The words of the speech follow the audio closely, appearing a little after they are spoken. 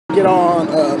Get on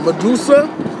Medusa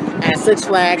at Six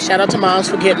Flags. Shout out to moms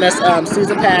for getting us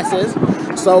season passes.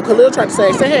 So Khalil tried to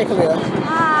say hey Khalil.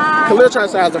 Hi. Khalil tried to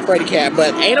say I was a Freddy cat,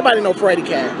 but ain't nobody no Freddy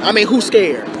cat. I mean, who's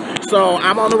scared? So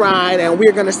I'm on the ride and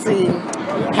we're gonna see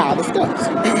how this goes.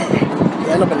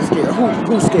 Ain't nobody scared.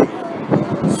 Who's scared?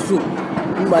 Shoot.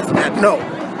 You must not know.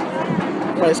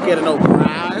 Nobody scared of no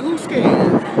bride. Who's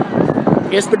scared?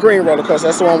 It's the green roller coaster.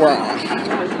 That's the one we're on.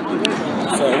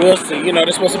 So we'll see. You know,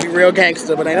 they're supposed to be real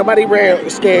gangster, but ain't nobody real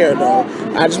scared though.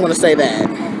 I just want to say that.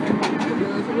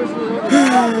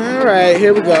 All right,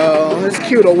 here we go. It's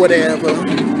cute or whatever.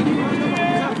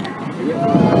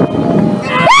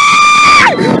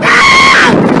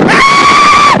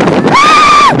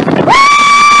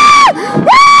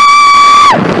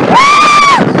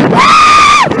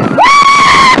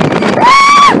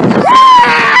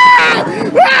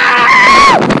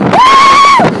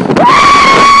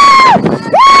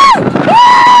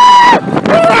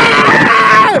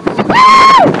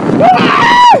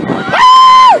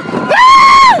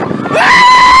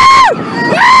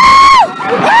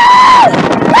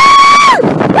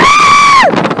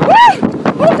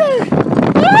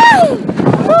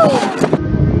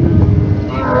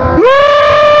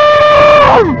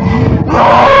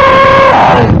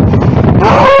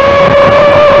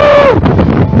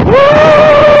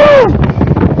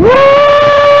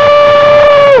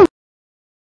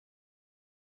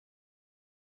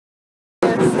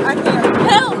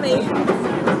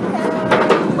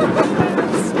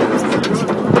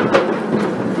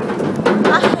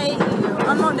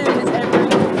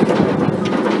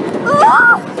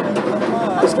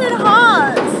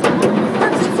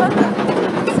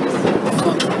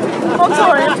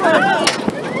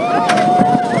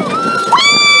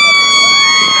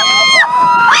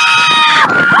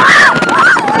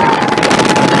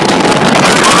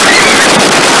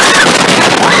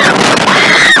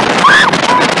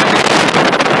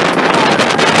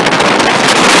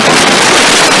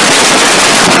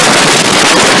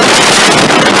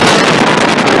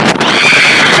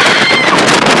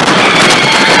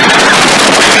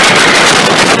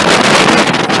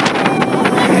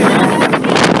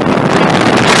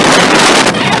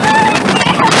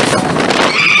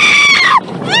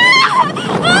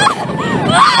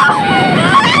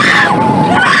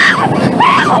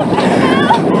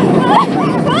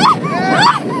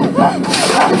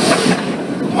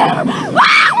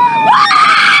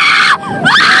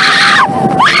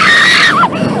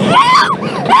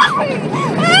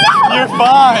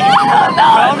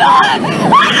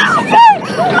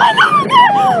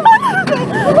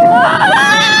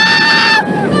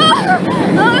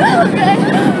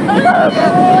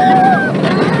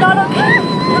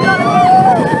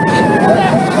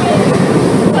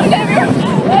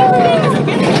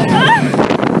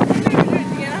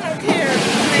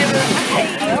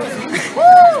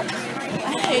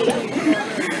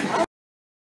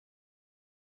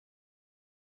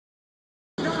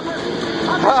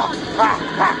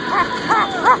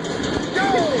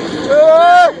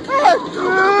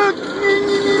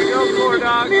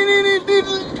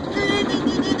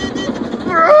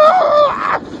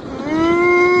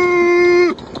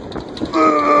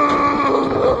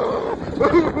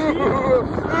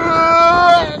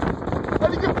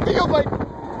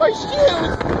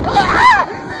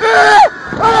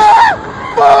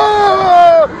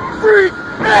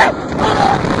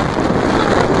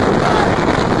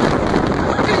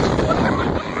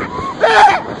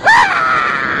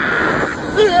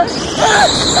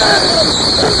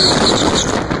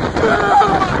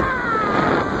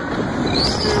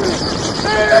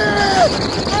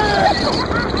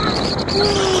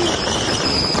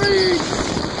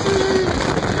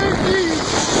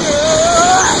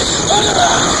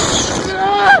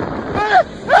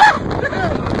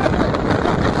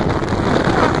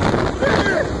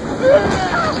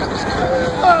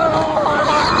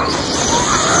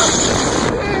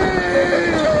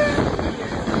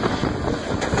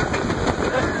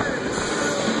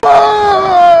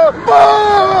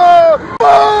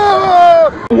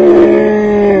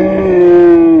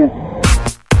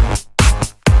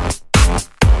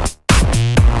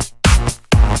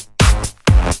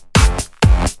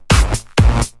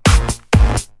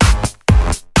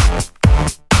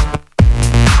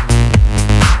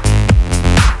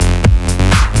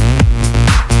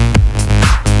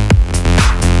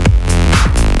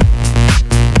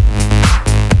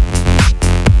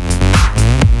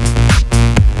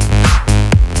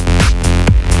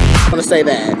 Say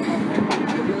that.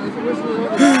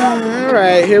 All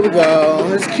right, here we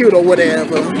go. It's cute or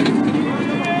whatever.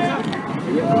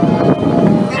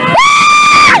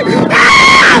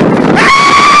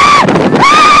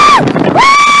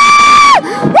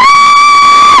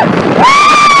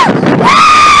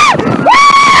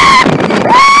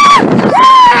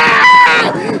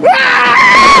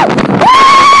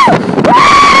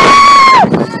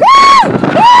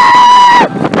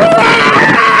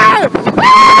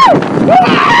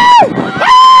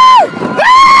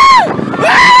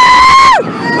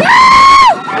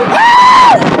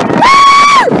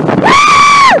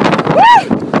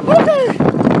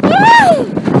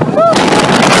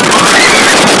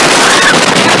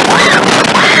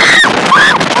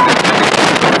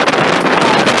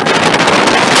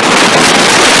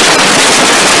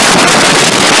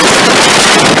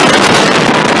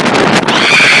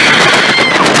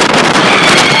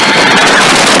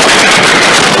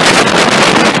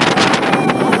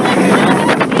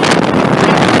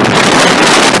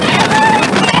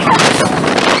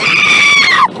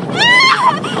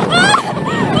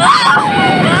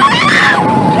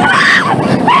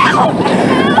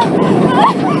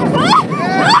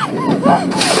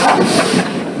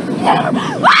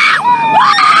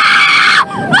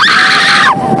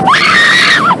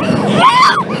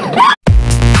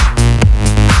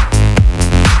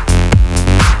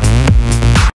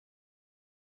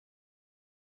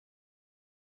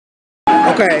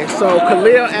 Okay, so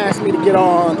Khalil asked me to get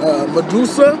on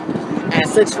Medusa at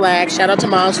Six Flags. Shout out to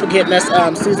Moms for getting us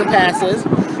season passes.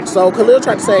 So Khalil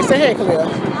tried to say hey Khalil.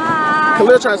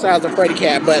 Khalil tried to say I was a Freddy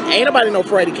cat, but ain't nobody no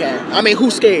Freddy cat. I mean,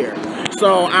 who's scared?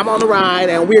 So I'm on the ride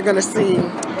and we're gonna see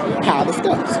how this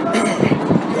goes.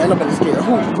 Ain't nobody scared.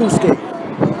 Who's scared?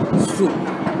 Shoot.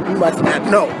 You must not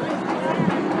know.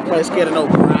 Nobody's scared of no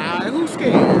ride. Who's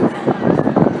scared?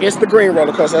 It's the green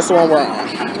roller coaster. That's the one we're on.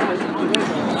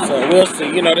 So we'll see.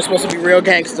 You know, they're supposed to be real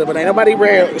gangster, but ain't nobody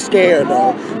real scared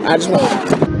though. I just want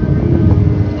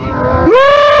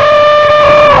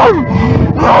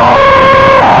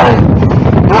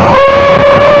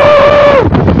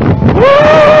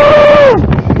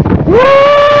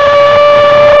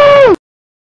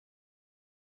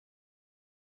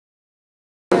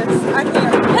I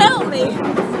can't help me.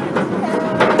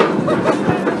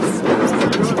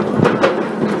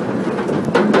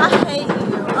 I hate you.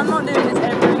 I'm not doing this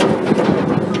ever.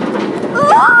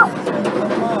 Oh!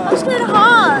 I'm scared of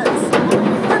heights.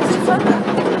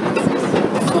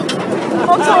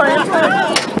 I'm sorry. I'm sorry.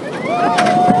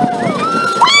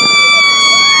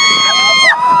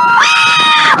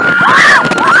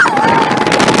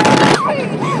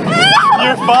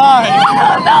 You're fine.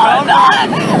 No, I'm not.